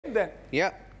it then.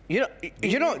 Yeah. To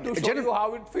show you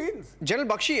how it feels. General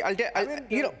Bakshi,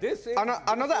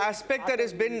 another aspect that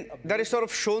is sort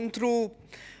of shown through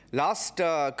last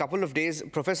couple of days,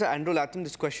 Professor Andrew Latham,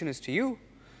 this question is to you.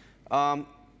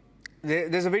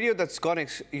 There's a video that's gone,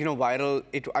 viral.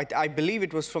 I believe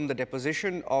it was from the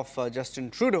deposition of Justin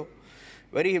Trudeau,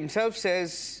 where he himself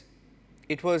says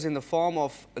it was in the form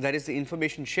of, that is, the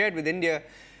information shared with India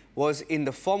was in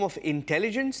the form of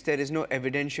intelligence. There is no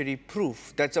evidentiary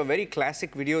proof. That's a very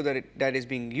classic video that is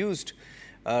being used,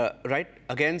 right,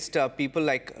 against people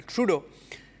like Trudeau.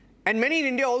 And many in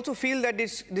India also feel that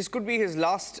this could be his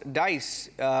last dice,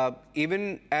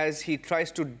 even as he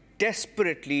tries to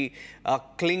desperately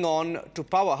cling on to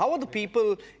power. How are the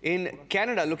people in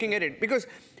Canada looking at it? Because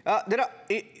there are,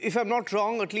 if I'm not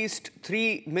wrong, at least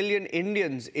 3 million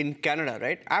Indians in Canada,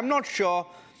 right? I'm not sure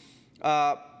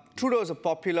Trudeau is a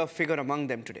popular figure among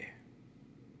them today.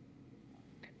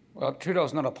 Well, Trudeau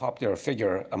is not a popular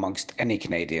figure amongst any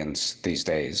Canadians these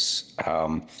days.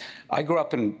 I grew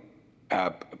up in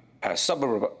a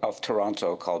suburb of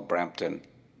Toronto called Brampton,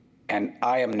 and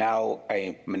I am now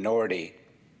a minority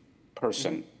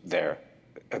person there.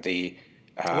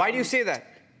 Why do you say that?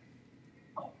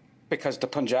 Because the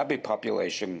Punjabi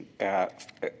population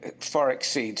far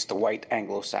exceeds the white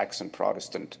Anglo-Saxon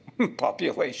Protestant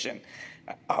population.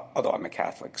 Although I'm a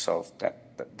Catholic, so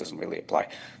that doesn't really apply.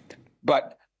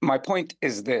 But my point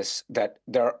is this, that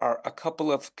there are a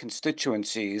couple of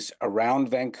constituencies around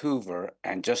Vancouver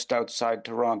and just outside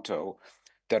Toronto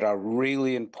that are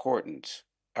really important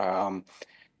to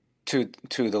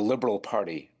the Liberal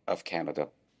Party of Canada.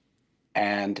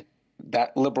 And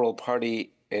that Liberal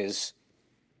Party is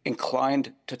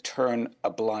inclined to turn a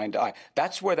blind eye.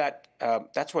 That's where that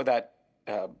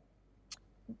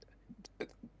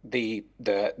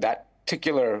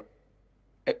particular,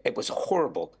 it was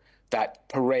horrible, that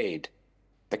parade,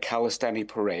 the Khalistani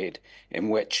parade, in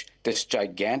which this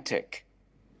gigantic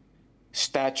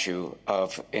statue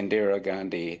of Indira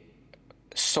Gandhi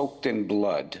soaked in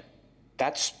blood,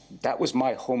 that was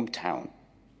my hometown.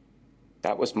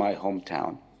 That was my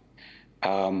hometown.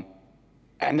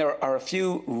 And there are a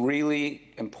few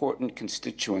really important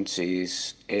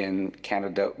constituencies in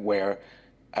Canada where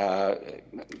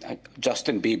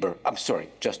Justin Trudeau.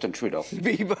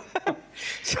 Bieber.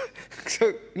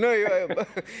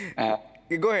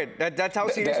 Go ahead. That's how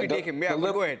serious we take him. Yeah,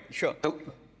 go ahead. Sure.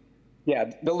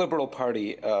 The Liberal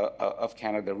Party of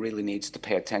Canada really needs to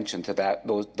pay attention to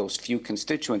those few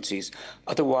constituencies.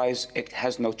 Otherwise, it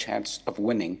has no chance of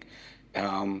winning.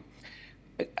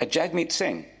 Jagmeet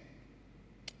Singh,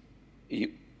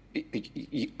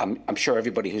 I'm sure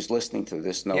everybody who's listening to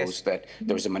this knows that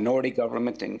there was a minority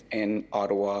government in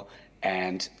Ottawa,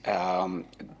 and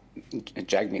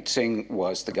Jagmeet Singh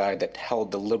was the guy that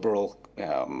held the Liberal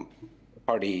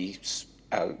Party's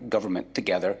government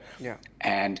together. Yeah.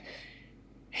 And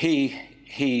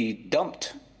he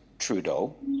dumped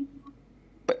Trudeau,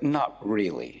 but not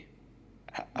really.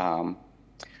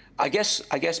 I guess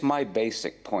my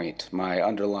basic point, my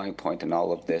underlying point in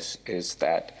all of this is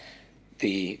that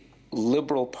the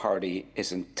Liberal Party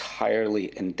is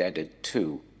entirely indebted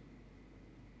to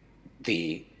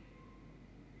the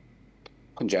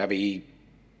Punjabi.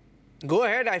 Go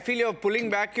ahead. I feel you're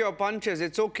pulling back your punches.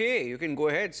 It's okay. You can go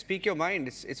ahead. Speak your mind.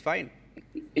 It's fine.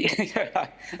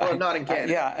 Well, not in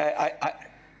Canada.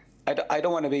 I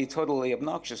don't want to be totally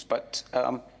obnoxious, but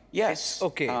yes. It's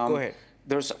okay. Go ahead.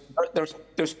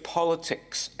 There's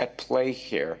politics at play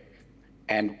here.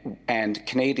 And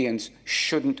Canadians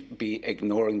shouldn't be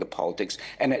ignoring the politics.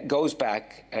 And it goes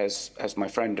back, as my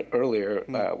friend earlier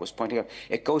was pointing out,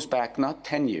 it goes back not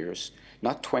 10 years,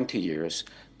 not 20 years,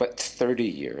 but 30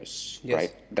 years,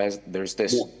 right? There's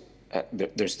this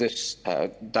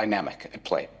dynamic at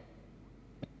play.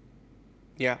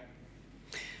 Yeah.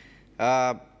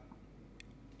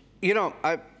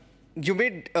 You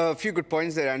made a few good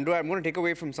points there, Andrew. I'm going to take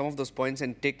away from some of those points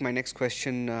and take my next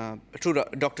question to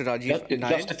Dr. Rajiv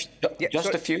Nair.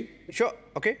 Just a few? Sure.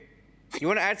 Okay. You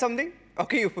want to add something?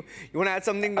 Okay. You want to add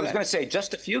something? I was going to say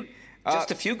just a few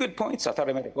good points. I thought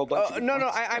I meant a whole bunch. No.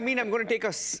 I mean, I'm going to take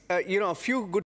a few good